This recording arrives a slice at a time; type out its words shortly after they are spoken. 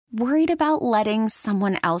Worried about letting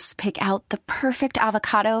someone else pick out the perfect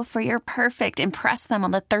avocado for your perfect impress them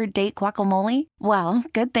on the third date guacamole? Well,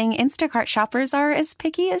 good thing Instacart shoppers are as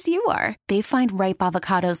picky as you are. They find ripe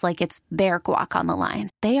avocados like it's their guac on the line.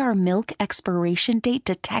 They are milk expiration date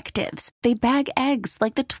detectives. They bag eggs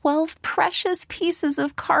like the 12 precious pieces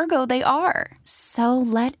of cargo they are. So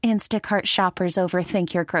let Instacart shoppers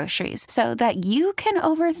overthink your groceries so that you can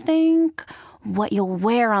overthink what you'll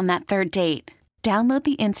wear on that third date. Download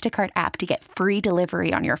the Instacart app to get free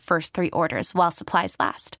delivery on your first 3 orders while supplies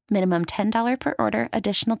last. Minimum $10 per order.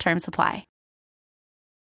 Additional terms apply.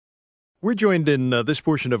 We're joined in this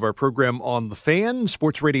portion of our program on The Fan,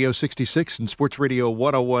 Sports Radio 66 and Sports Radio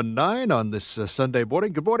 1019 on this Sunday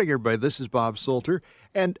morning. Good morning, everybody. This is Bob Salter.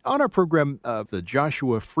 And on our program, the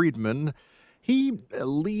Joshua Friedman, he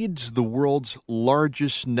leads the world's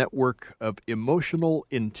largest network of emotional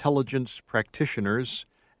intelligence practitioners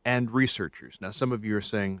and researchers. Now, some of you are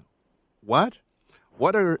saying, what?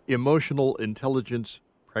 What are emotional intelligence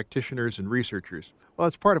practitioners and researchers? Well,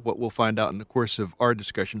 it's part of what we'll find out in the course of our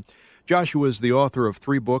discussion. Joshua is the author of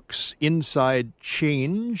 3 books, Inside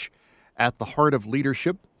Change, At the Heart of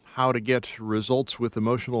Leadership, How to Get Results with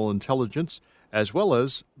Emotional Intelligence, as well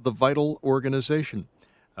as The Vital Organization.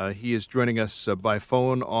 He is joining us by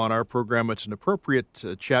phone on our program. It's an appropriate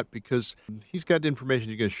chat because he's got information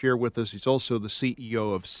he's going to share with us. He's also the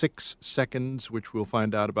CEO of 6 Seconds, which we'll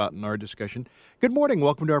find out about in our discussion. Good morning.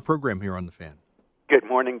 Welcome to our program here on The Fan. Good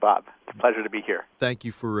morning, Bob. It's a pleasure to be here. Thank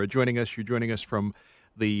you for joining us. You're joining us from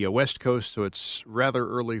the West Coast, so it's rather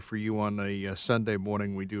early for you on a Sunday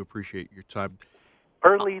morning. We do appreciate your time.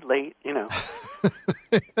 Early, late, you know.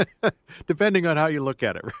 Depending on how you look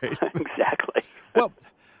at it, right? Exactly. Well,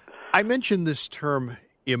 I mentioned this term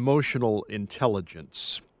emotional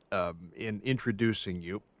intelligence in introducing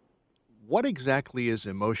you. What exactly is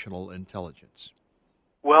emotional intelligence?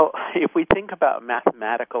 Well, if we think about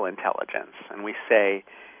mathematical intelligence and we say,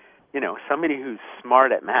 you know, somebody who's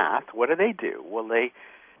smart at math, what do? Well,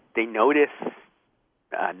 they notice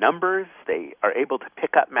numbers, they are able to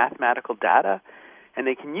pick up mathematical data, and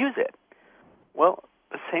they can use it. Well,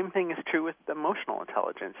 the same thing is true with emotional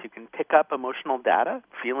intelligence. You can pick up emotional data,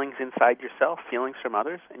 feelings inside yourself, feelings from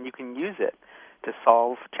others, and you can use it to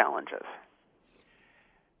solve challenges.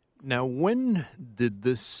 Now, when did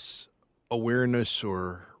this awareness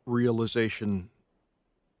or realization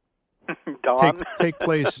take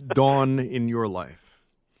place, dawn in your life?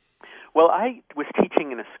 Well, I was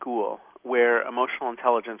teaching in a school where emotional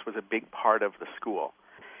intelligence was a big part of the school.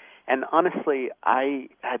 And honestly, I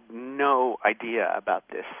had no idea about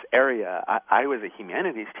this area. I was a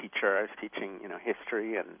humanities teacher. I was teaching,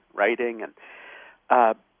 history and writing,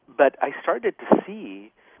 but I started to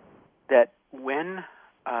see that when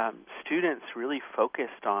students really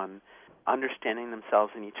focused on understanding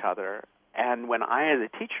themselves and each other, and when I, as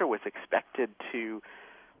a teacher, was expected to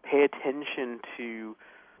pay attention to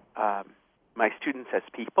my students as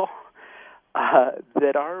people,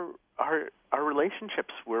 that our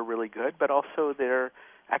relationships were really good, but also their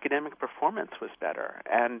academic performance was better.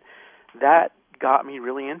 And that got me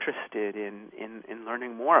really interested in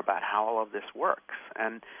learning more about how all of this works.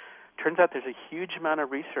 And turns out there's a huge amount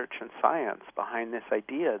of research and science behind this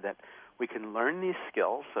idea that we can learn these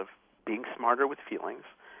skills of being smarter with feelings,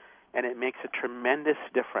 and it makes a tremendous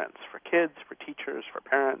difference for kids, for teachers, for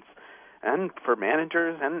parents, and for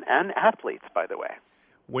managers and athletes, by the way.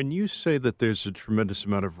 When you say that there's a tremendous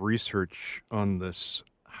amount of research on this,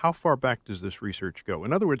 how far back does this research go?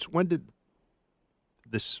 In other words, when did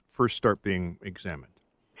this first start being examined?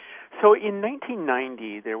 So in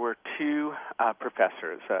 1990, there were 2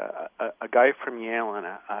 professors, a guy from Yale and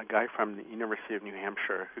a guy from the University of New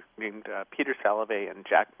Hampshire named Peter Salovey and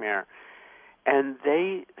Jack Mayer, and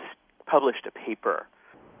they published a paper,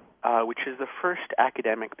 which is the first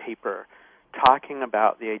academic paper talking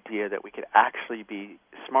about the idea that we could actually be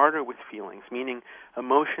smarter with feelings, meaning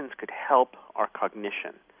emotions could help our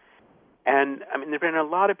cognition. And, there have been a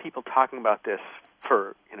lot of people talking about this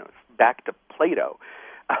for, back to Plato,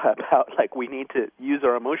 about, we need to use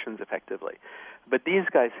our emotions effectively. But these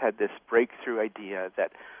guys had this breakthrough idea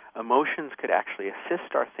that emotions could actually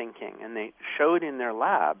assist our thinking, and they showed in their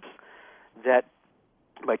labs that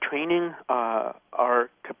by training our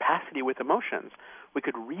capacity with emotions, we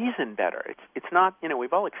could reason better. It's not,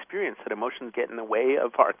 we've all experienced that emotions get in the way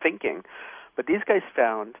of our thinking, but these guys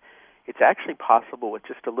found it's actually possible with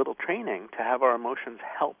just a little training to have our emotions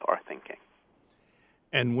help our thinking.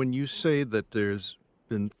 And when you say that there's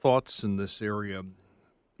been thoughts in this area,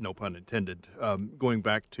 no pun intended, going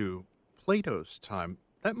back to Plato's time,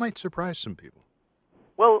 that might surprise some people.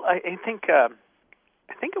 Well, I think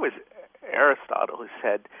it was Aristotle, who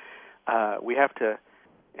said we have to,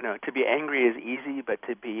 to be angry is easy, but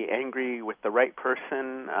to be angry with the right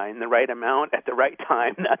person in the right amount at the right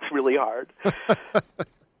time, that's really hard.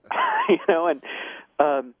 And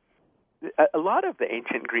a lot of the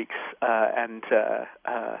ancient Greeks and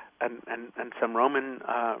some Roman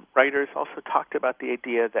writers also talked about the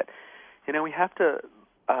idea that, we have to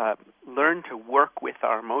learn to work with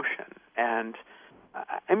our emotion. And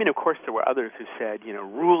of course, there were others who said,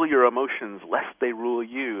 rule your emotions lest they rule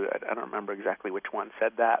you. I don't remember exactly which one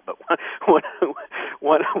said that, but one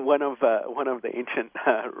of the ancient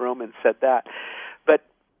Romans said that. But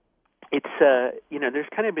it's there's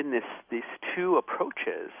kind of been these two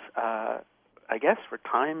approaches, I guess, for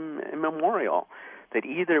time immemorial, that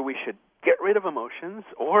either we should get rid of emotions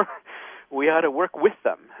or we ought to work with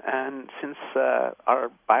them. And since our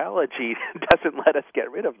biology doesn't let us get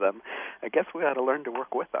rid of them, I guess we ought to learn to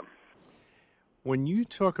work with them. When you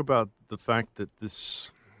talk about the fact that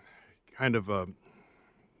this kind of a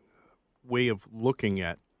way of looking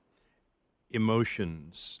at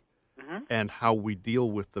emotions and how we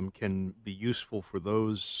deal with them can be useful for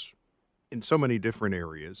those in so many different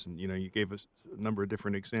areas, and you gave us a number of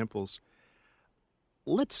different examples.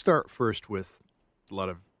 Let's start first with a lot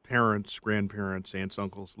of parents, grandparents, aunts,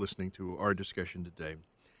 uncles listening to our discussion today.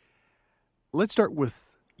 Let's start with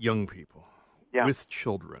young people, with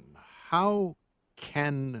children. How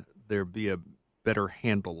can there be a better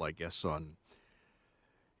handle, I guess, on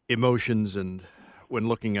emotions and when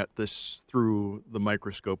looking at this through the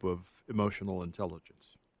microscope of emotional intelligence?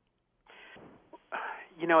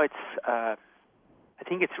 I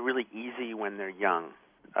think it's really easy when they're young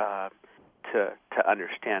to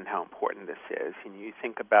understand how important this is. You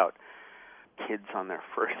think about kids on their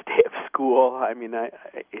first day of school.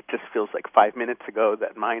 It just feels like 5 minutes ago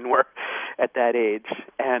that mine were at that age.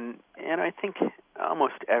 And I think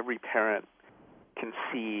almost every parent can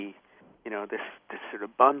see, this sort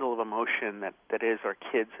of bundle of emotion that is our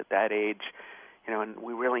kids at that age, and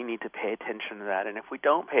we really need to pay attention to that. And if we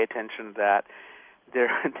don't pay attention to that, they're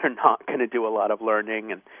not going to do a lot of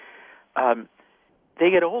learning. And they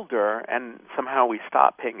get older, and somehow we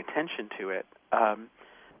stop paying attention to it.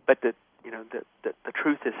 But the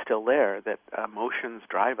truth is still there, that emotions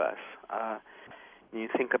drive us. You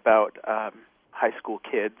think about high school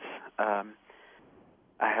kids. I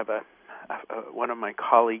have one of my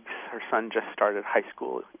colleagues, her son just started high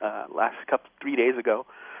school 4 days ago,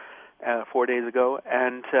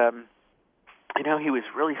 and he was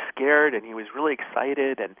really scared, and he was really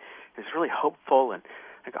excited, and he was really hopeful, and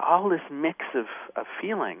like all this mix of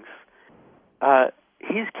feelings.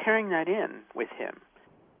 He's carrying that in with him,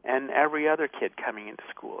 and every other kid coming into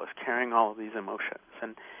school is carrying all of these emotions.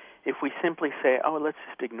 And if we simply say, "Oh, let's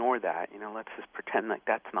just ignore that," let's just pretend like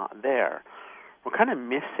that's not there, we're kind of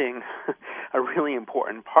missing a really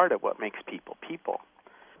important part of what makes people people.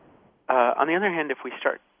 On the other hand, if we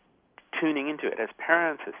start tuning into it as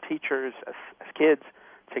parents, as teachers, as kids,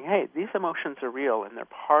 saying, "Hey, these emotions are real, and they're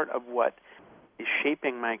part of what is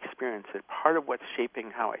shaping my experience. They're part of what's shaping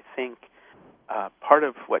how I think, part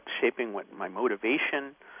of what's shaping my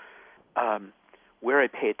motivation, where I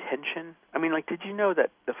pay attention." Did you know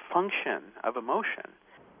that the function of emotion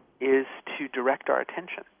is to direct our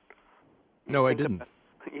attention? No, I didn't.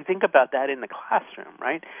 You think about that in the classroom,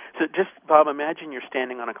 right? So just, Bob, imagine you're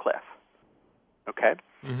standing on a cliff, okay?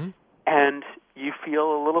 Mm-hmm. And you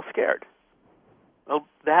feel a little scared. Well,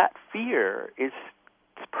 that fear its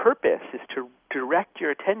purpose is to direct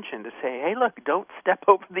your attention to say, "Hey, look, don't step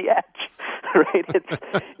over the edge," right?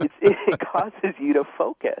 It causes you to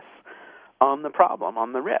focus on the problem,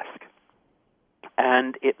 on the risk,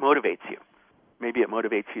 and it motivates you. Maybe it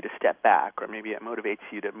motivates you to step back, or maybe it motivates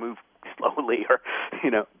you to move slowly, or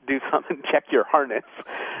do something, check your harness.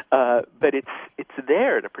 But it's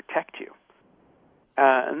there to protect you.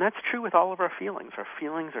 And that's true with all of our feelings. Our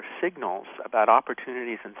feelings are signals about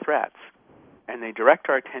opportunities and threats, and they direct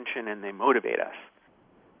our attention and they motivate us.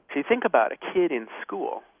 So you think about a kid in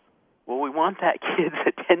school. Well, we want that kid's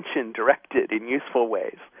attention directed in useful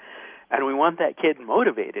ways, and we want that kid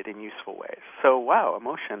motivated in useful ways. So, wow,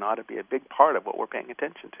 emotion ought to be a big part of what we're paying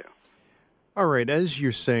attention to. All right, as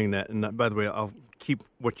you're saying that, and by the way, I'll keep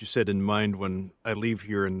what you said in mind when I leave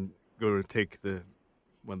here and go to take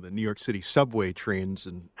one of the New York City subway trains,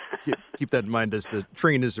 and keep that in mind as the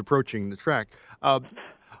train is approaching the track.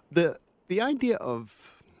 The idea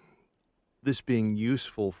of this being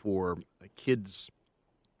useful for kids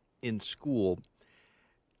in school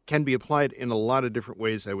can be applied in a lot of different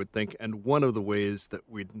ways, I would think, and one of the ways that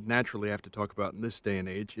we'd naturally have to talk about in this day and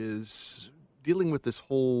age is dealing with this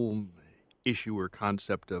whole issue or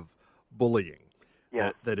concept of bullying.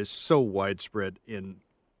 that is so widespread in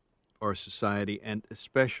our society, and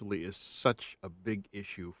especially is such a big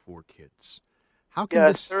issue for kids. How can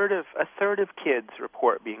this? A third of kids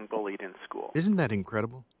report being bullied in school. Isn't that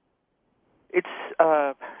incredible? It's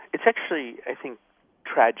actually, I think,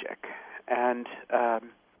 tragic, and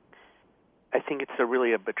I think it's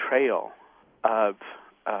really a betrayal of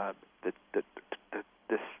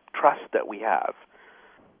this trust that we have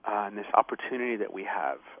and this opportunity that we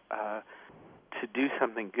have to do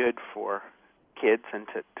something good for kids and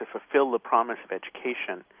to fulfill the promise of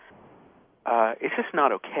education. It's just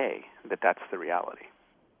not okay that that's the reality.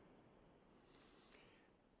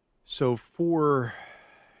 So for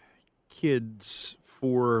kids,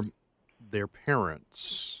 for their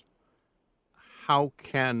parents, how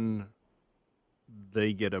can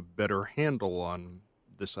they get a better handle on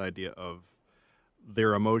this idea of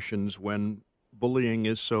their emotions when bullying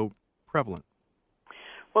is so prevalent?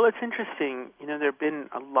 Well, it's interesting. There have been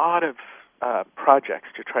a lot of projects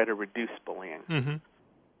to try to reduce bullying. Mm-hmm.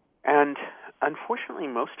 And unfortunately,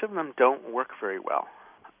 most of them don't work very well.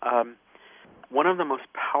 One of the most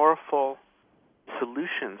powerful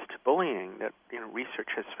solutions to bullying that research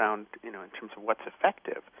has found, in terms of what's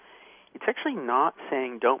effective, it's actually not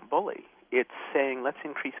saying don't bully. It's saying let's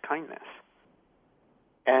increase kindness.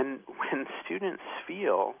 And when students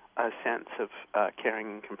feel a sense of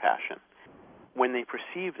caring and compassion, when they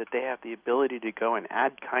perceive that they have the ability to go and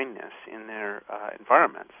add kindness in their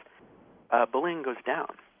environments, bullying goes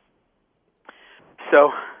down.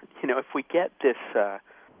 So, if we get this,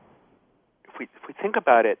 if we think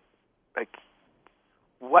about it, like,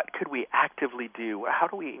 what could we actively do? How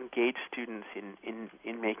do we engage students in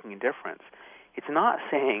making a difference? It's not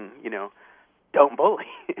saying, don't bully.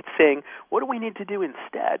 It's saying, what do we need to do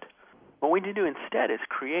instead? What we need to do instead is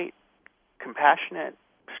create compassionate,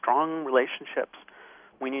 strong relationships.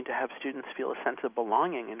 We need to have students feel a sense of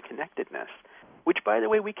belonging and connectedness, which, by the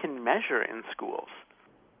way, we can measure in schools.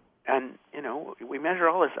 And, we measure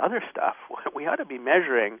all this other stuff. We ought to be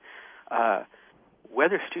measuring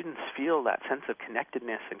whether students feel that sense of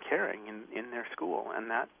connectedness and caring in their school. And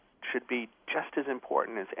that should be just as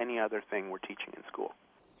important as any other thing we're teaching in school.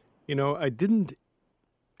 I didn't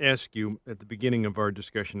ask you at the beginning of our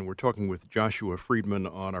discussion. We're talking with Joshua Friedman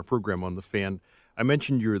on our program on The Fan. I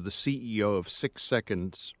mentioned you're the CEO of 6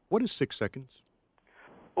 Seconds. What is 6 Seconds?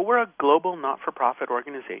 Well, we're a global not-for-profit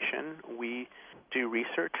organization. We do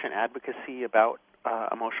research and advocacy about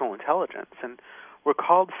emotional intelligence. And we're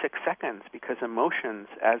called 6 Seconds because emotions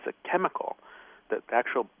as a chemical, the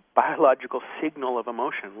actual biological signal of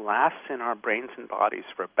emotion, lasts in our brains and bodies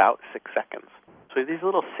for about 6 seconds. So these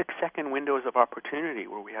little 6-second windows of opportunity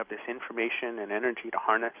where we have this information and energy to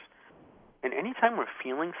harness. And anytime we're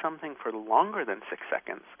feeling something for longer than 6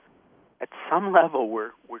 seconds, at some level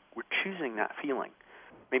we're choosing that feeling.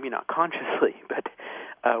 Maybe not consciously, but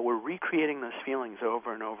we're recreating those feelings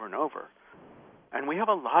over and over and over. And we have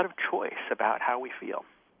a lot of choice about how we feel.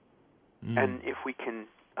 And if we can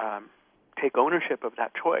take ownership of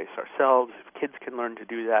that choice ourselves, if kids can learn to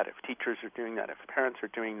do that, if teachers are doing that, if parents are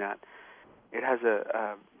doing that, it has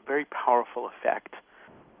a very powerful effect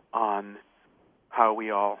on how we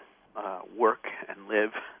all work and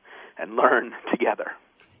live and learn together.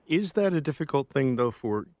 Is that a difficult thing, though,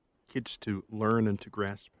 for kids to learn and to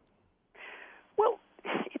grasp? Well,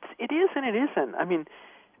 it is and it isn't. I mean,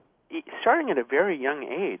 starting at a very young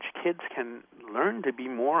age, kids can learn to be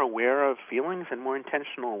more aware of feelings and more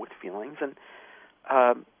intentional with feelings.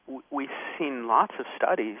 And we've seen lots of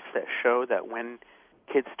studies that show that when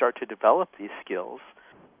kids start to develop these skills,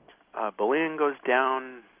 bullying goes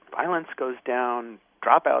down, violence goes down,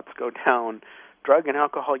 dropouts go down, drug and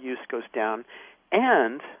alcohol use goes down,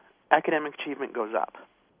 and academic achievement goes up.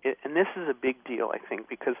 And this is a big deal, I think,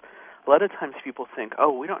 because a lot of times people think,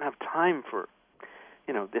 we don't have time for,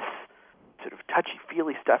 this sort of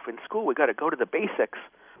touchy-feely stuff in school. We've got to go to the basics.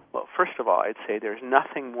 Well, first of all, I'd say there's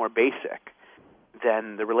nothing more basic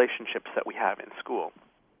than the relationships that we have in school.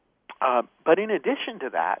 But in addition to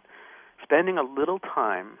that, spending a little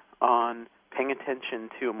time on paying attention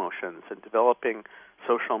to emotions and developing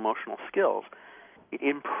social-emotional skills, it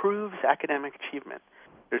improves academic achievement.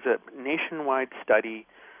 There's a nationwide study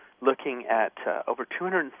looking at over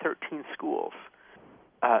 213 schools,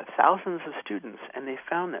 thousands of students, and they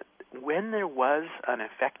found that when there was an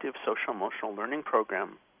effective social-emotional learning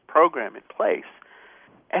program in place,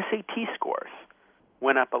 SAT scores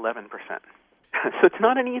went up 11%. So it's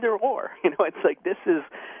not an either or. It's like this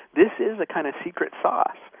is a kind of secret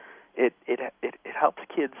sauce. It helps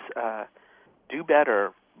kids do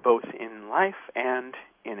better both in life and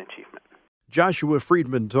in achievement. Joshua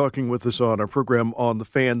Friedman talking with us on our program on The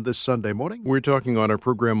Fan this Sunday morning. We're talking on our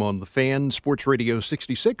program on The Fan, Sports Radio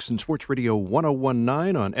 66 and Sports Radio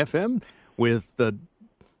 1019 on FM with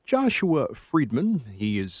Joshua Friedman.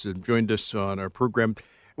 He has joined us on our program.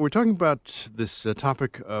 We're talking about this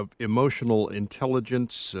topic of emotional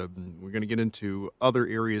intelligence. We're going to get into other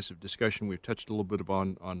areas of discussion. We've touched a little bit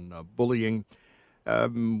on bullying.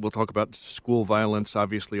 We'll talk about school violence,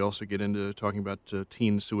 obviously, also get into talking about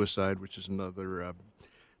teen suicide, which is another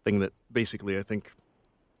thing that basically I think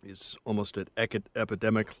is almost at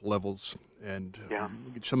epidemic levels. And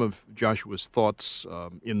some of Joshua's thoughts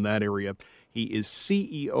in that area. He is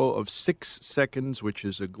CEO of 6 Seconds, which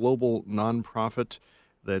is a global nonprofit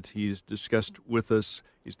that he's discussed with us.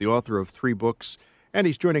 He's the author of 3 books, and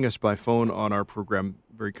he's joining us by phone on our program.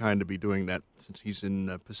 Very kind to be doing that since he's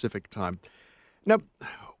in Pacific time. Now,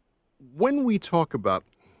 when we talk about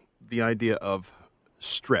the idea of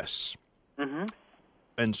stress,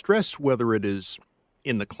 and stress, whether it is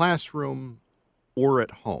in the classroom or at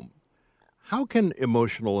home, how can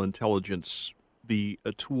emotional intelligence be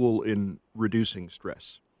a tool in reducing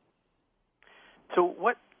stress? So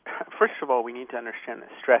first of all, we need to understand that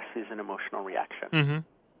stress is an emotional reaction.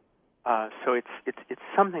 So it's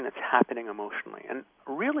something that's happening emotionally. And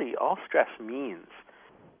really all stress means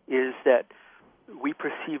is that we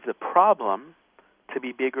perceive the problem to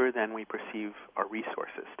be bigger than we perceive our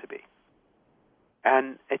resources to be.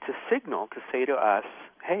 And it's a signal to say to us,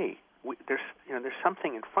 hey, there's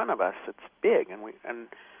something in front of us that's big and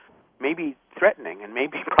maybe threatening and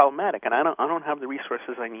maybe problematic, and I don't have the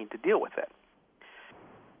resources I need to deal with it.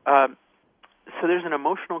 So there's an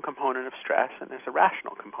emotional component of stress, and there's a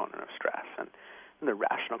rational component of stress. And the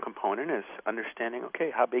rational component is understanding,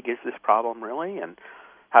 okay, how big is this problem really, and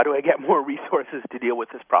how do I get more resources to deal with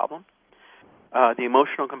this problem? The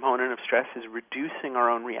emotional component of stress is reducing our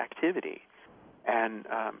own reactivity and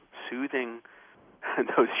soothing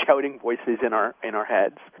those shouting voices in our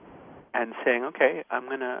heads and saying, okay, I'm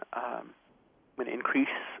going to increase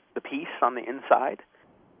the peace on the inside.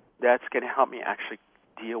 That's going to help me actually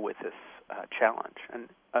deal with this challenge. And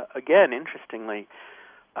again, interestingly,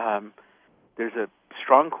 there's a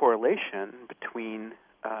strong correlation between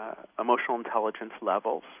emotional intelligence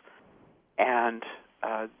levels and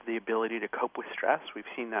the ability to cope with stress. We've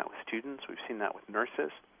seen that with students. We've seen that with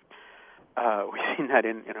nurses. We've seen that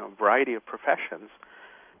in a variety of professions,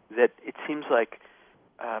 that it seems like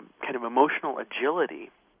kind of emotional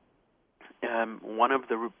agility, one of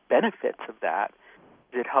the benefits of that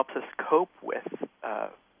is it helps us cope with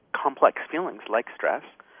complex feelings like stress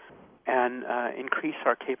and increase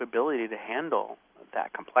our capability to handle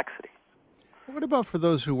that complexity. What about for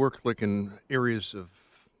those who work like in areas of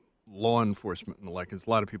law enforcement and the like? Because a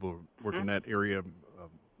lot of people who work in that area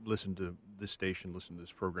listen to this station, listen to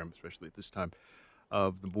this program, especially at this time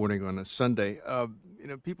of the morning on a Sunday.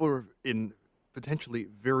 People are in potentially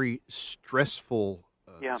very stressful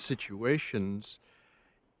situations,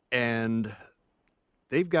 and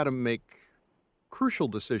they've got to make crucial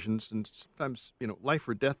decisions and sometimes, life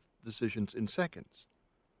or death decisions in seconds.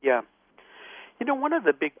 Yeah. One of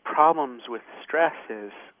the big problems with stress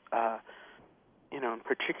is,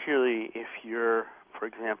 particularly if you're, for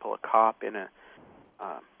example, a cop in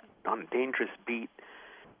on a dangerous beat,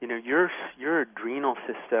 your adrenal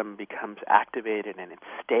system becomes activated and it's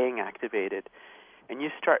staying activated, and you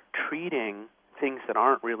start treating things that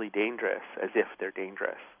aren't really dangerous as if they're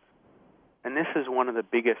dangerous. And this is one of the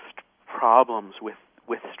biggest problems with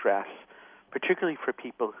stress, particularly for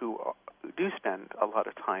people who do spend a lot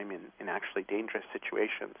of time in actually dangerous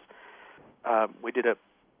situations. We did a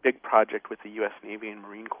big project with the U.S. Navy and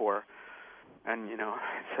Marine Corps, and,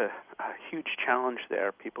 it's a huge challenge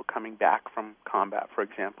there. People coming back from combat, for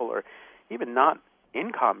example, or even not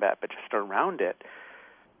in combat, but just around it,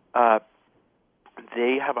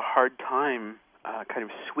 they have a hard time kind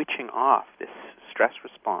of switching off this stress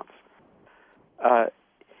response.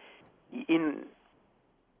 In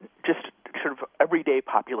just sort of everyday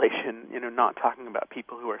population, not talking about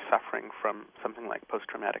people who are suffering from something like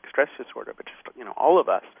post-traumatic stress disorder, but just, all of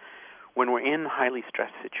us, when we're in highly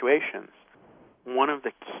stressed situations, one of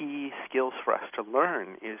the key skills for us to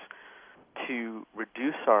learn is to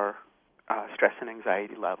reduce our stress and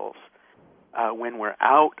anxiety levels when we're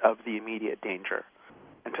out of the immediate danger,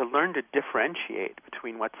 and to learn to differentiate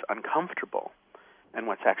between what's uncomfortable and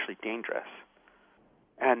what's actually dangerous,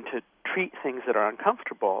 and to treat things that are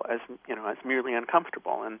uncomfortable as merely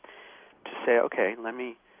uncomfortable, and to say, okay, let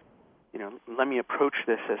me approach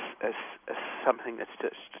this as something that's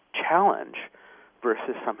just a challenge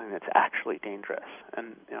versus something that's actually dangerous.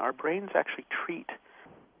 And our brains actually treat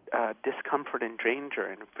discomfort and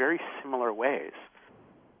danger in very similar ways.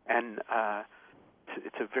 And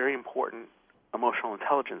it's a very important emotional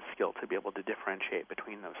intelligence skill to be able to differentiate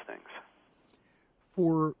between those things.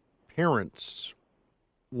 For parents,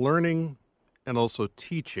 learning and also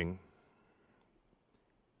teaching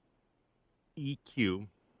EQ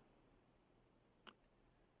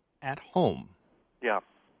at home. Yeah.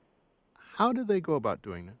 How do they go about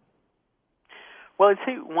doing that? Well, I'd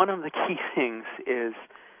say one of the key things is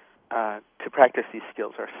to practice these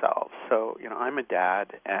skills ourselves. So, I'm a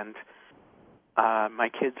dad, and my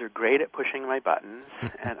kids are great at pushing my buttons,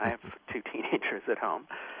 and I have 2 teenagers at home.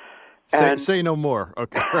 Say no more.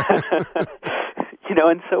 Okay.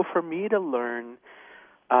 And so for me to learn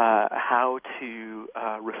how to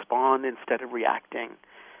respond instead of reacting,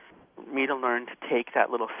 me to learn to take that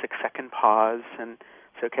little 6-second pause and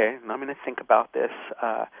say, okay, I'm going to think about this.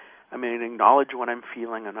 I'm going to acknowledge what I'm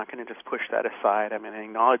feeling. I'm not going to just push that aside. I'm going to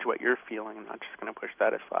acknowledge what you're feeling. I'm not just going to push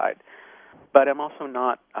that aside. But I'm also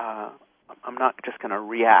not. I'm not just going to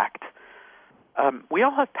react. We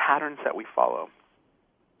all have patterns that we follow.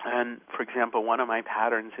 And for example, one of my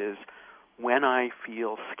patterns is when I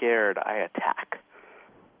feel scared, I attack.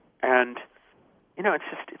 And it's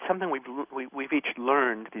something we've each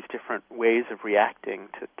learned, these different ways of reacting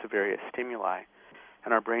to various stimuli,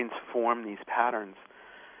 and our brains form these patterns.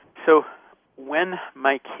 So when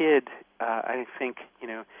my kid, I think,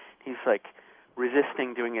 he's like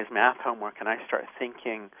resisting doing his math homework, and I start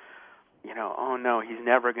thinking, oh no, he's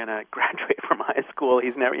never going to graduate from high school.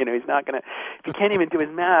 He's never, he's not going to, if he can't even do his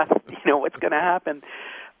math, what's going to happen?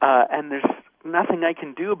 And there's nothing I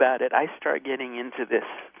can do about it. I start getting into this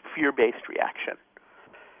fear-based reaction.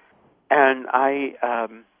 And I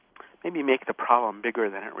maybe make the problem bigger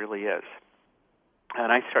than it really is.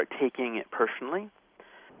 And I start taking it personally.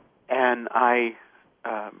 And I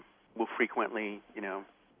will frequently,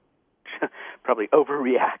 probably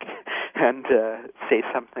overreact and say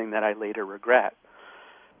something that I later regret.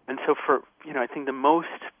 And so I think the most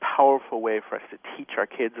powerful way for us to teach our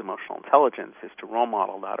kids emotional intelligence is to role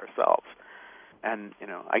model that ourselves. And,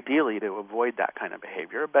 ideally to avoid that kind of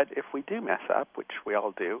behavior. But if we do mess up, which we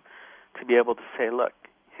all do, to be able to say, look,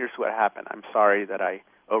 here's what happened. I'm sorry that I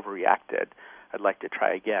overreacted. I'd like to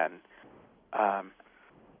try again.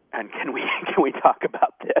 And can we talk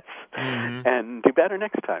about this and do better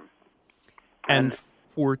next time? And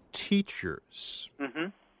for teachers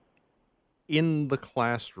in the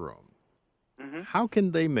classroom, how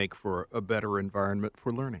can they make for a better environment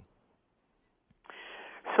for learning?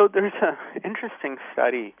 So there's an interesting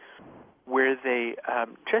study where they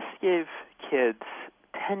just gave kids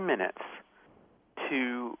 10 minutes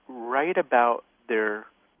to write about their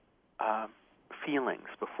feelings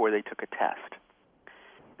before they took a test.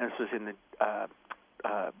 And this was in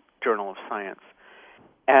the Journal of Science.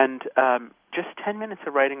 And just 10 minutes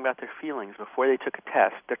of writing about their feelings before they took a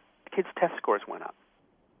test, the kids' test scores went up.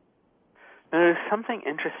 Now, there's something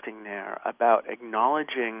interesting there about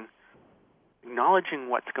acknowledging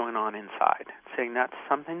what's going on inside, saying that's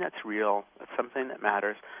something that's real, that's something that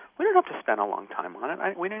matters. We don't have to spend a long time on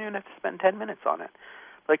it. We don't even have to spend 10 minutes on it.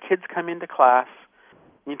 Like kids come into class,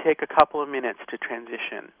 you take a couple of minutes to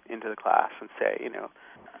transition into the class and say,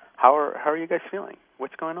 how are you guys feeling?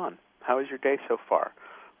 What's going on? How is your day so far?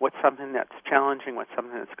 What's something that's challenging? What's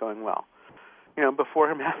something that's going well? Before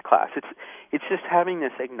a math class, it's just having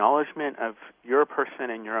this acknowledgement of you're a person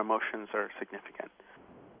and your emotions are significant.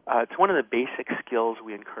 It's one of the basic skills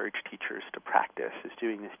we encourage teachers to practice is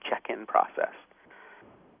doing this check-in process.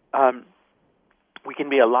 We can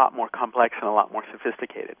be a lot more complex and a lot more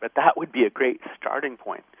sophisticated, but that would be a great starting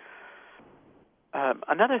point.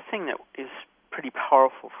 Another thing that is pretty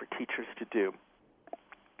powerful for teachers to do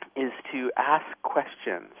is to ask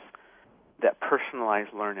questions that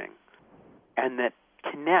personalize learning and that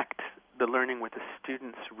connect the learning with the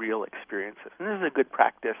student's real experiences. And this is a good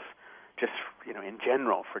practice just, in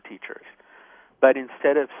general for teachers. But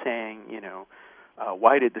instead of saying,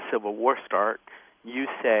 why did the Civil War start, you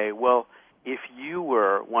say, well, if you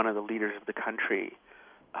were one of the leaders of the country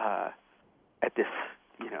at this,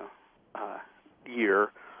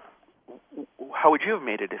 year, how would you have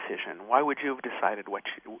made a decision? Why would you have decided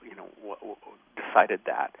decided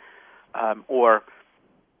that? What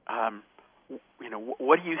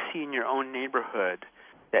do you see in your own neighborhood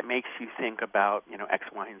that makes you think about, X,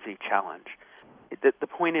 Y, and Z challenge? The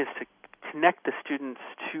point is to connect the students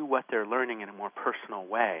to what they're learning in a more personal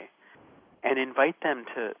way and invite them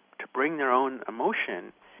to bring their own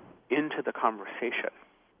emotion into the conversation.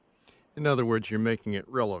 In other words, you're making it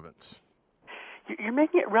relevant. You're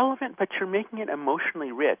making it relevant, but you're making it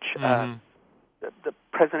emotionally rich. the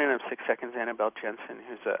president of 6 Seconds, Annabelle Jensen,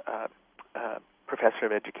 who's a professor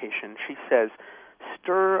of education, she says,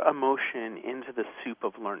 stir emotion into the soup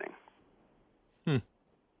of learning.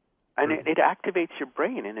 And it activates your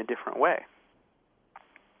brain in a different way.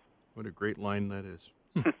 What a great line that is.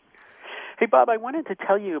 Hey, Bob, I wanted to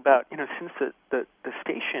tell you about, since the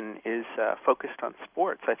station is focused on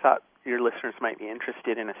sports, I thought your listeners might be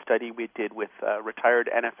interested in a study we did with retired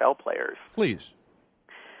NFL players. Please.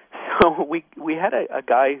 So we had a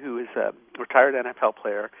guy who is a retired NFL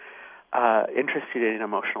player interested in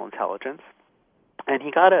emotional intelligence, and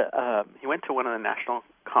he went to one of the national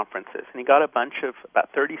conferences, and he got a bunch of about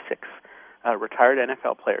 36 retired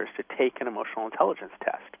NFL players to take an emotional intelligence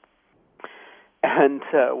test. And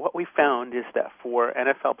what we found is that for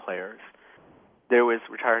NFL players,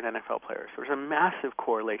 retired NFL players, there was a massive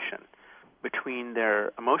correlation between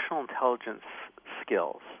their emotional intelligence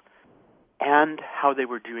skills and how they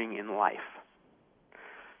were doing in life.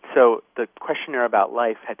 So the questionnaire about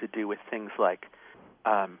life had to do with things like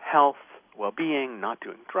health, well-being, not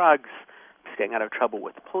doing drugs, staying out of trouble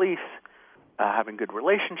with the police, having good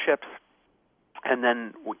relationships, and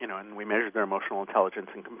then and we measured their emotional intelligence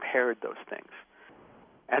and compared those things.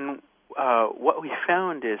 And what we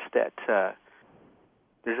found is that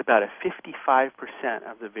there's about a 55%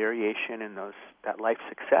 of the variation in that life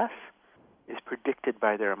success is predicted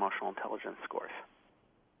by their emotional intelligence scores.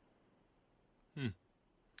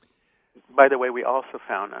 By the way, we also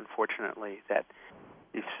found, unfortunately, that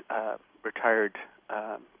these retired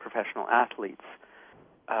professional athletes,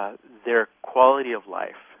 their quality of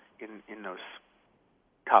life in those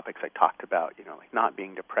topics I talked about, like not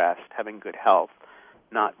being depressed, having good health,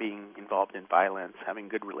 not being involved in violence, having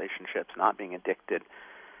good relationships, not being addicted,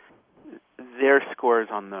 their scores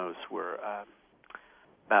on those were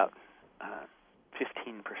about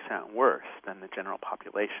 15% worse than the general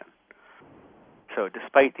population. So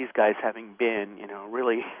despite these guys having been,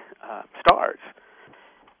 really stars,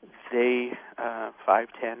 they 5,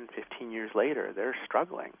 10, 15 years later, they're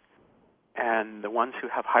struggling. And the ones who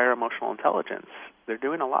have higher emotional intelligence, they're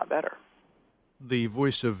doing a lot better. The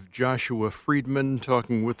voice of Joshua Friedman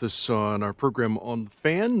talking with us on our program On the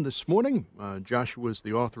Fan this morning. Joshua is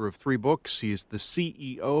the author of 3 books. He is the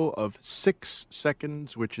CEO of 6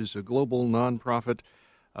 Seconds, which is a global nonprofit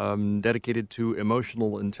dedicated to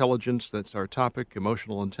emotional intelligence. That's our topic,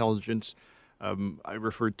 emotional intelligence. I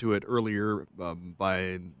referred to it earlier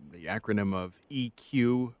by the acronym of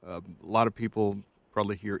EQ. A lot of people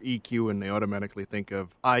probably hear EQ and they automatically think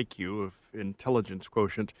of IQ, of intelligence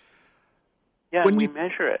quotient. Yeah, and we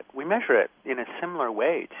measure it. We measure it in a similar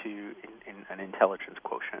way to in an intelligence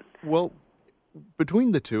quotient. Well,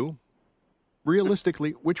 between the two,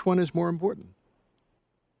 realistically, which one is more important?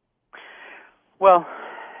 Well,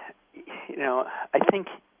 I think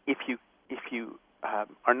if you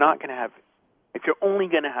are not going to have, if you're only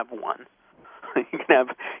going to have one, you can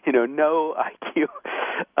have no IQ.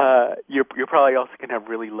 You're probably also going to have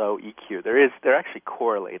really low EQ. They're actually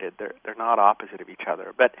correlated. They're not opposite of each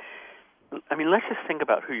other. But I mean, let's just think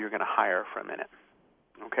about who you're going to hire for a minute.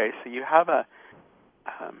 Okay, so you have a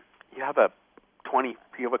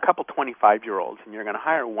couple 25-year-olds, and you're going to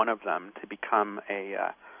hire one of them to become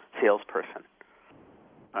a salesperson.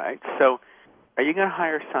 All right, so are you going to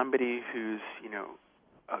hire somebody who's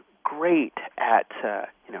great at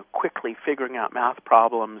quickly figuring out math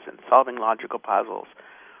problems and solving logical puzzles,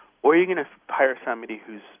 or are you going to hire somebody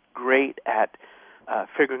who's great at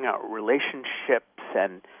figuring out relationships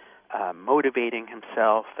and motivating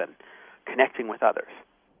himself and connecting with others?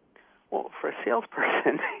 Well, for a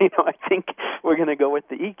salesperson, I think we're going to go with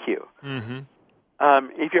the EQ. Mm-hmm.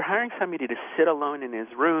 If you're hiring somebody to sit alone in his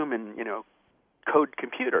room and code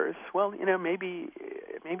computers, well, maybe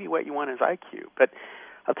what you want is IQ. But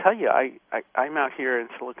I'll tell you, I'm out here in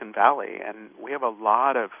Silicon Valley, and we have a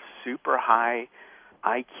lot of super high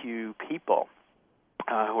IQ people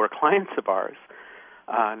who are clients of ours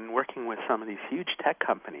and working with some of these huge tech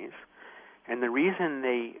companies. And the reason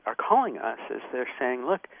they are calling us is they're saying,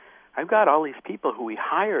 look, I've got all these people who we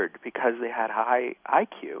hired because they had high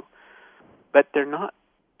IQ, but they're not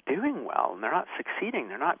doing well, and they're not succeeding.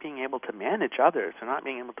 They're not being able to manage others. They're not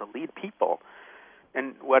being able to lead people.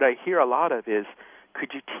 And what I hear a lot of is,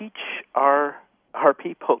 could you teach our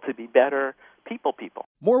people to be better people?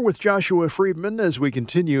 More with Joshua Friedman as we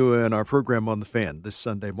continue in our program On the Fan this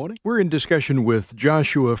Sunday morning. We're in discussion with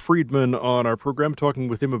Joshua Friedman on our program, talking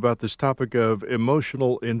with him about this topic of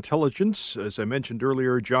emotional intelligence. As I mentioned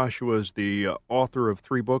earlier, Joshua is the author of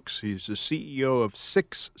 3 books. He's the CEO of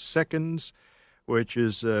 6 Seconds, which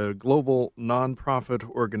is a global nonprofit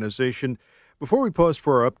organization. Before we pause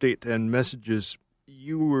for our update and messages,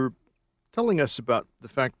 you were telling us about the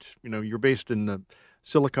fact, you're based in the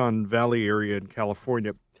Silicon Valley area in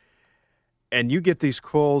California, and you get these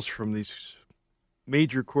calls from these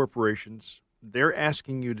major corporations. They're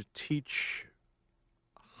asking you to teach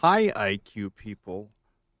high IQ people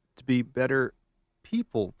to be better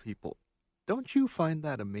people. Don't you find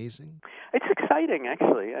that amazing? It's exciting,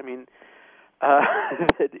 actually. I mean,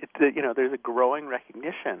 there's a growing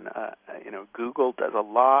recognition. Google does a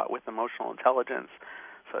lot with emotional intelligence.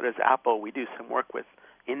 So does Apple. We do some work with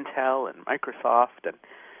Intel and Microsoft, and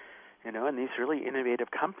these really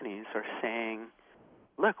innovative companies are saying,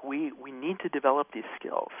 look, we need to develop these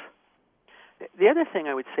skills. The other thing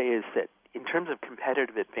I would say is that in terms of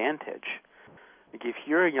competitive advantage, like if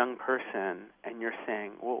you're a young person and you're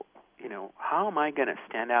saying, well, how am I going to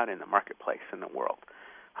stand out in the marketplace in the world?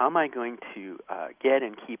 How am I going to get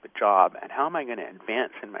and keep a job, and how am I going to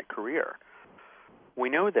advance in my career? We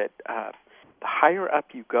know that the higher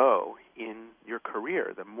up you go in your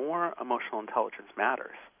career, the more emotional intelligence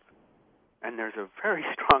matters. And there's a very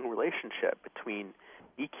strong relationship between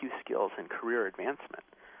EQ skills and career advancement.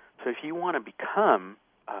 So if you want to become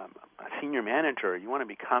a senior manager, you want to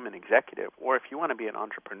become an executive, or if you want to be an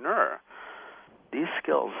entrepreneur, these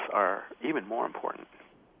skills are even more important.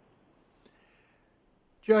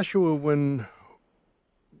 Joshua, when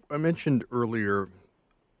I mentioned earlier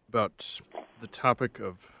about the topic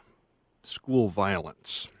of school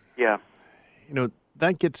violence, yeah,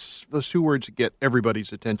 those two words get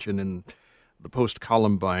everybody's attention in the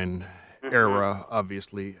post-Columbine era,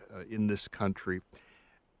 obviously, in this country.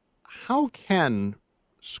 How can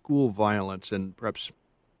school violence and perhaps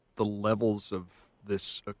the levels of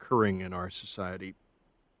this occurring in our society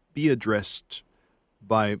be addressed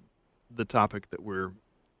by the topic that we're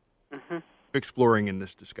exploring in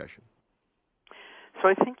this discussion? So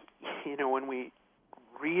I think, when we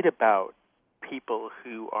read about people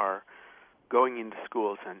who are going into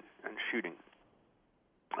schools and shooting,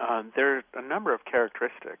 there are a number of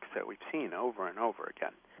characteristics that we've seen over and over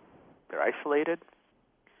again. They're isolated.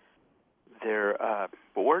 They're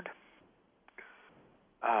bored.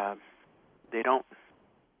 They don't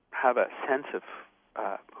have a sense of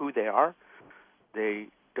who they are. They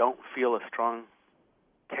don't feel a strong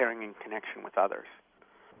caring and connection with others.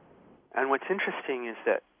 And what's interesting is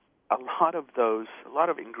that a lot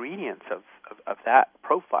of ingredients of that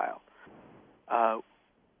profile are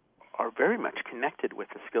very much connected with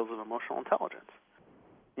the skills of emotional intelligence.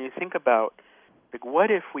 And you think about, what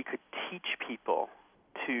if we could teach people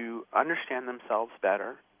to understand themselves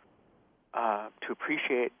better, to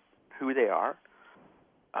appreciate who they are,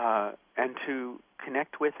 and to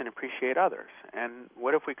connect with and appreciate others? And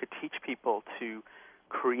what if we could teach people to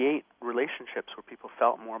create relationships where people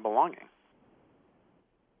felt more belonging?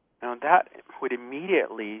 Now, that would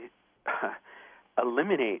immediately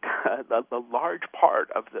eliminate the large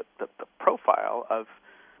part of the profile of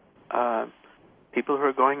people who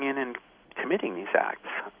are going in and committing these acts.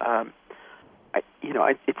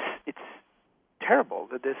 It's terrible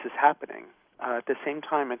that this is happening. At the same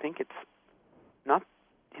time, I think it's not,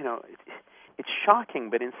 it's shocking,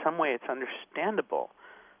 but in some way it's understandable.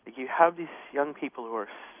 You have these young people who are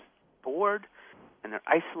bored, and they're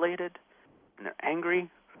isolated, and they're angry,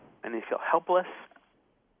 and they feel helpless.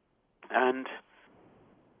 And,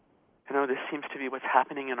 this seems to be what's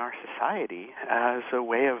happening in our society as a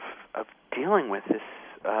way of dealing with this,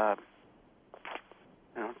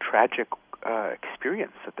 tragic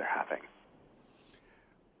experience that they're having.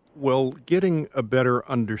 Well, getting a better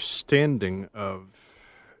understanding of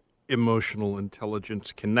emotional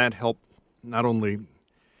intelligence, can that help not only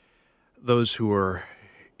those who are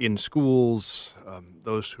in schools,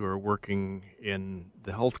 those who are working in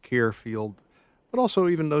the healthcare field, but also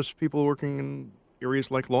even those people working in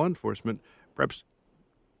areas like law enforcement, perhaps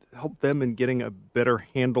help them in getting a better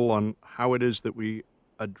handle on how it is that we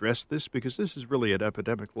address this? Because this is really at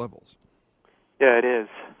epidemic levels. Yeah, it is.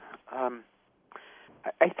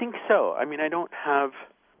 I think so. I mean, I don't have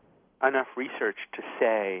enough research to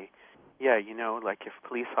say, if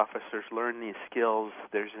police officers learn these skills,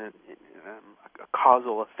 there's a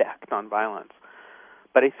causal effect on violence.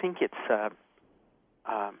 But I think it's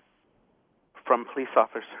from police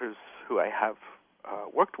officers who I have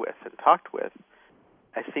worked with and talked with,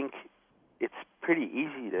 I think it's pretty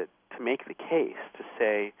easy to make the case to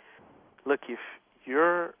say, look, if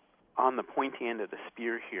you're on the pointy end of the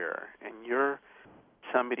spear here and you're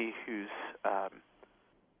somebody who's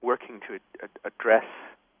working to address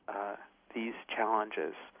these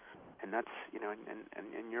challenges, and that's,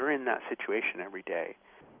 and you're in that situation every day,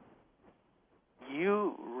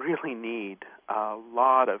 you really need a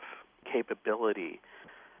lot of capability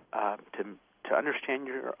to to understand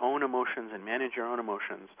your own emotions and manage your own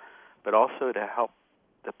emotions, but also to help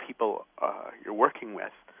the people you're working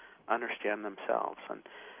with understand themselves.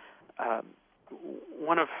 And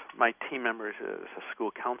one of my team members is a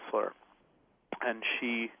school counselor, and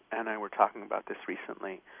she and I were talking about this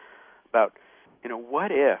recently, about,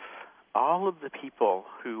 what if all of the people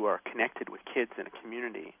who are connected with kids in a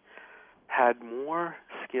community had more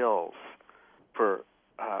skills for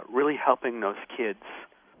really helping those kids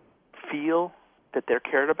feel that they're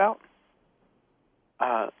cared about,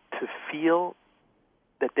 to feel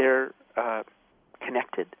that they're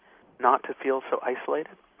connected, not to feel so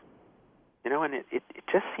isolated. And it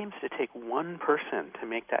just seems to take one person to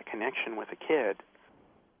make that connection with a kid.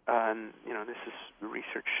 And, this is, the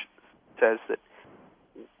research says that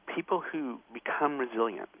people who become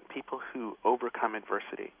resilient, people who overcome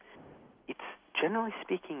adversity, it's generally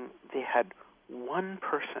speaking, they had one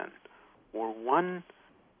person or one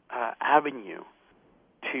avenue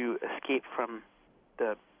to escape from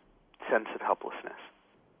the sense of helplessness.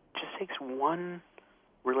 It just takes one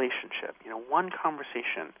relationship, one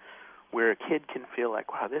conversation where a kid can feel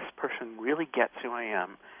like, wow, this person really gets who I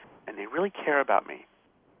am, and they really care about me.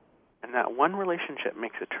 And that one relationship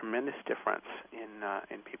makes a tremendous difference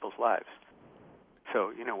in people's lives.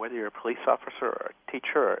 So, whether you're a police officer or a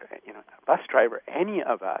teacher or, a bus driver, any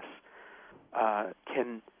of us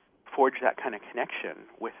can forge that kind of connection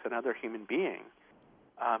with another human being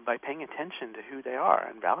by paying attention to who they are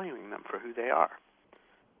and valuing them for who they are.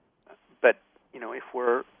 But, if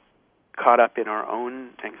we're caught up in our own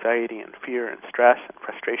anxiety and fear and stress and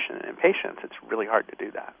frustration and impatience, it's really hard to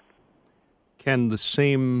do that. Can the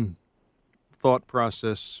same thought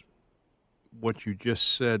process, what you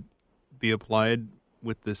just said, be applied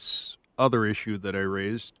with this other issue that I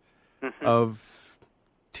raised of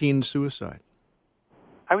teen suicide?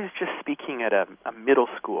 I was just speaking at a middle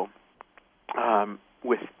school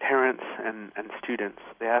with parents and students.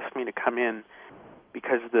 They asked me to come in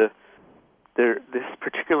because this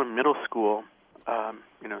particular middle school, so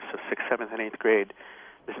 6th, 7th, and 8th grade,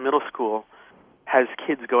 this middle school has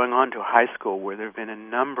kids going on to a high school where there have been a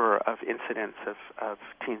number of incidents of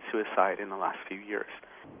teen suicide in the last few years.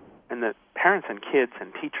 And the parents and kids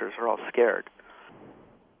and teachers are all scared.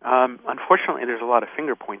 Unfortunately, there's a lot of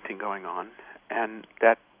finger-pointing going on, and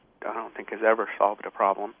that I don't think has ever solved a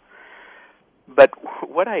problem. But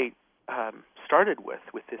what I started with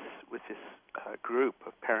this group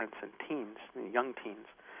of parents and teens, young teens,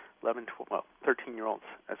 13-year-olds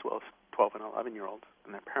as well as 12 and 11-year-olds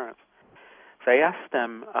and their parents. So I asked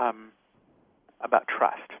them about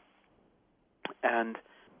trust and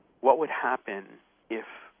what would happen if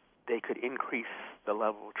they could increase the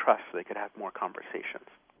level of trust so they could have more conversations.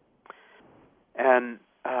 And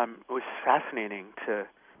it was fascinating to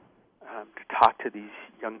talk to these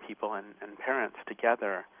young people and parents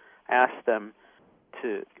together. I asked them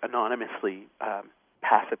to anonymously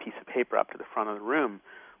pass a piece of paper up to the front of the room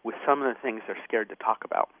with some of the things they're scared to talk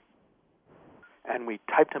about. And we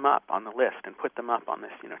typed them up on the list and put them up on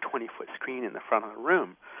this 20-foot screen in the front of the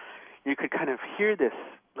room. You could kind of hear this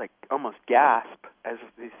like almost gasp as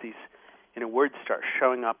these words start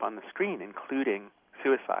showing up on the screen, including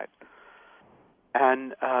suicide.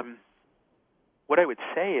 And what I would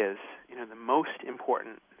say is, the most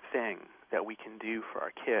important thing that we can do for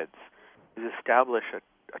our kids is establish a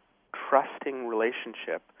trusting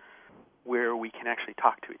relationship where we can actually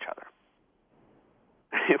talk to each other.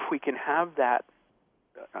 If we can have that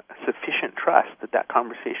sufficient trust that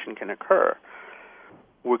conversation can occur,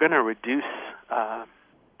 we're going to reduce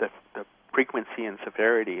the frequency and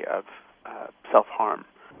severity of self-harm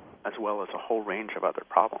as well as a whole range of other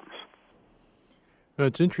problems.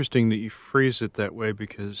 It's interesting that you phrase it that way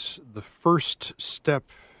because the first step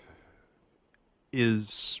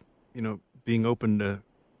is, being open to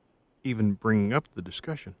even bringing up the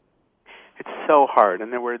discussion. It's so hard.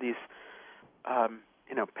 And there were these,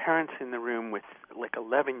 parents in the room with like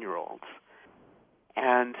 11-year-olds.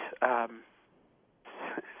 And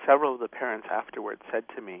several of the parents afterwards said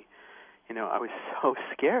to me, I was so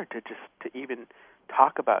scared to even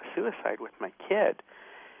talk about suicide with my kid.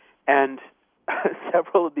 And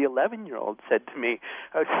several of the 11-year-olds said to me,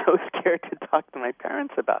 I was so scared to talk to my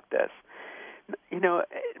parents about this.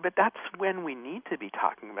 But that's when we need to be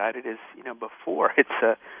talking about it, is, before it's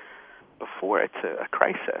a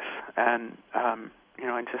crisis. And,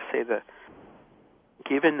 I just say that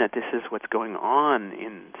given that this is what's going on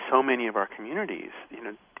in so many of our communities,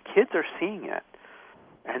 kids are seeing it.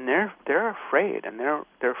 And they're afraid, and they're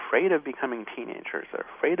afraid of becoming teenagers. They're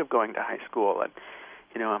afraid of going to high school. And,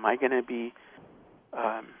 am I going to be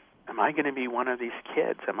one of these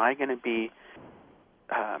kids? Am I going to be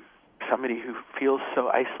somebody who feels so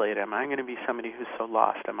isolated? Am I going to be somebody who's so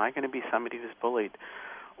lost? Am I going to be somebody who's bullied?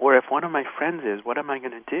 Or if one of my friends is, what am I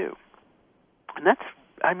going to do? And that's,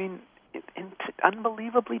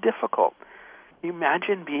 unbelievably difficult. You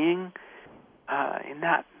imagine being in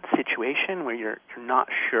that situation where you're not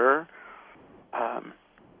sure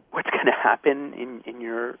what's going to happen in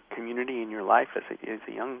your community, in your life as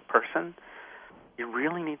a young person. You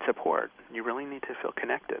really need support. You really need to feel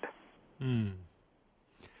connected.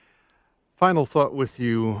 Final thought with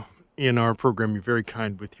you in our program. You're very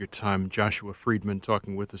kind with your time. Joshua Friedman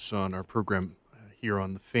talking with us on our program here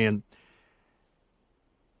on The Fan.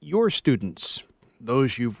 Your students,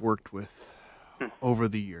 those you've worked with over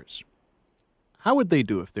the years, how would they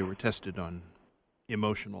do if they were tested on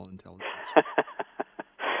emotional intelligence?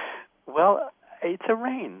 Well, it's a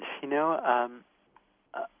range,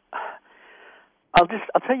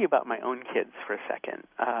 I'll tell you about my own kids for a second,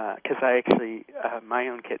 because my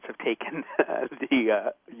own kids have taken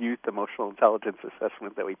the Youth Emotional Intelligence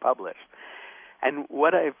Assessment that we published. And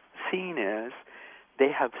what I've seen is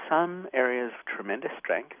they have some areas of tremendous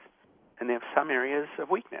strength, and they have some areas of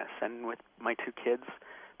weakness. And with my two kids,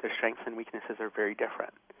 their strengths and weaknesses are very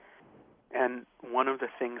different. And one of the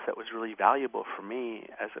things that was really valuable for me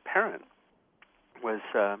as a parent was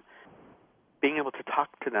being able to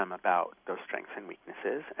talk to them about those strengths and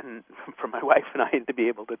weaknesses, and for my wife and I to be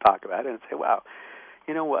able to talk about it and say, wow,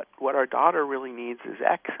 what our daughter really needs is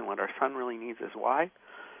X, and what our son really needs is Y.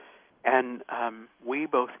 And we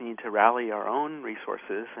both need to rally our own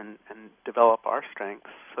resources and develop our strengths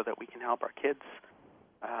so that we can help our kids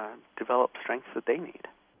develop strengths that they need.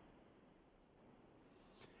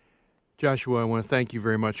 Joshua, I want to thank you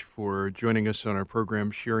very much for joining us on our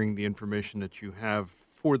program, sharing the information that you have.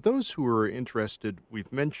 For those who are interested,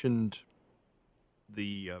 we've mentioned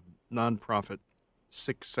the nonprofit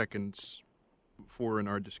 6 Seconds before in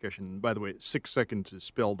our discussion. By the way, 6 Seconds is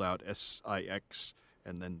spelled out S-I-X,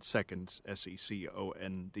 and then Seconds,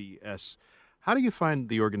 S-E-C-O-N-D-S. How do you find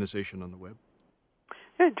the organization on the web?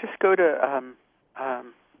 Yeah, just go to,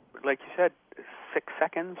 like you said, 6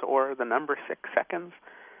 Seconds or the number 6 Seconds.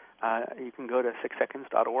 You can go to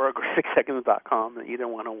 6seconds.org or 6seconds.com. Either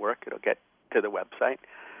one will work. It'll get to the website.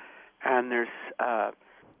 And there's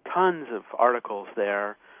tons of articles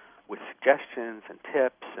there with suggestions and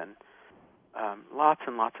tips and lots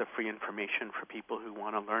and lots of free information for people who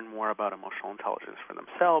want to learn more about emotional intelligence for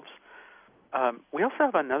themselves. We also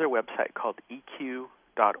have another website called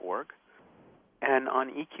EQ.org. And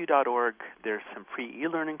on EQ.org, there's some free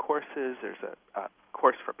e-learning courses. There's a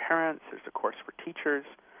course for parents. There's a course for teachers.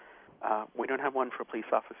 We don't have one for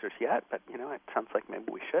police officers yet, but, it sounds like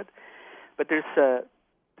maybe we should. But there's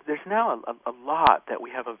now a lot that we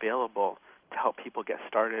have available to help people get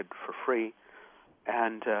started for free.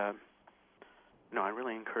 And, I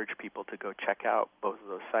really encourage people to go check out both of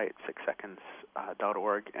those sites,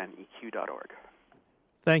 6seconds.org and EQ.org.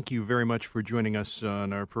 Thank you very much for joining us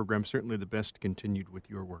on our program. Certainly the best continued with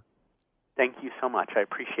your work. Thank you so much. I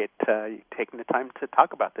appreciate you taking the time to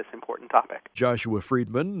talk about this important topic. Joshua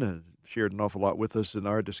Friedman shared an awful lot with us in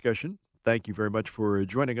our discussion. Thank you very much for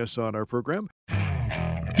joining us on our program.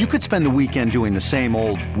 You could spend the weekend doing the same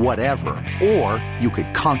old whatever, or you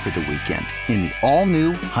could conquer the weekend in the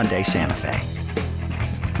all-new Hyundai Santa Fe.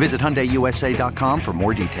 Visit HyundaiUSA.com for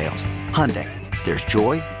more details. Hyundai, there's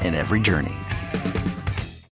joy in every journey.